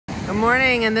Good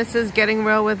morning, and this is Getting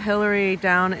Real with Hillary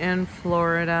down in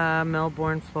Florida,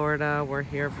 Melbourne, Florida. We're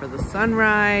here for the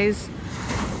sunrise.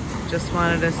 Just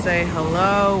wanted to say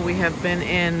hello. We have been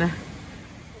in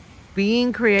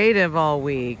being creative all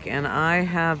week, and I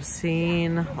have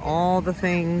seen all the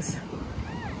things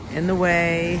in the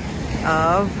way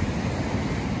of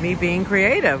me being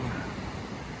creative.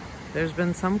 There's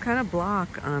been some kind of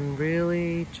block on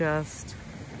really just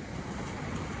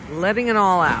letting it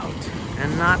all out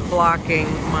and not blocking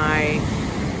my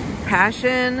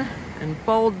passion and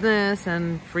boldness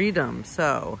and freedom.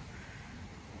 So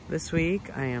this week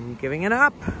I am giving it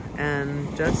up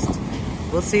and just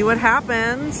we'll see what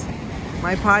happens.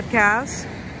 My podcast,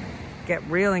 Get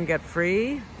Real and Get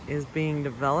Free, is being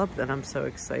developed, and I'm so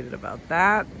excited about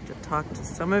that, to talk to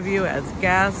some of you as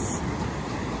guests.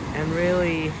 And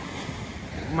really,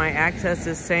 my access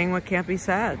is saying what can't be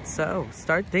said. So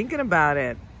start thinking about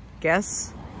it,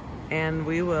 guests, and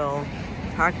we will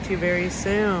talk to you very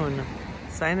soon.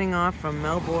 Signing off from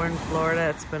Melbourne, Florida.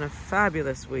 It's been a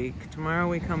fabulous week. Tomorrow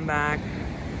we come back,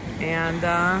 and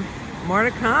more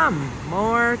to come.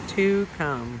 More to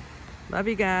come. Love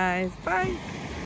you guys. Bye.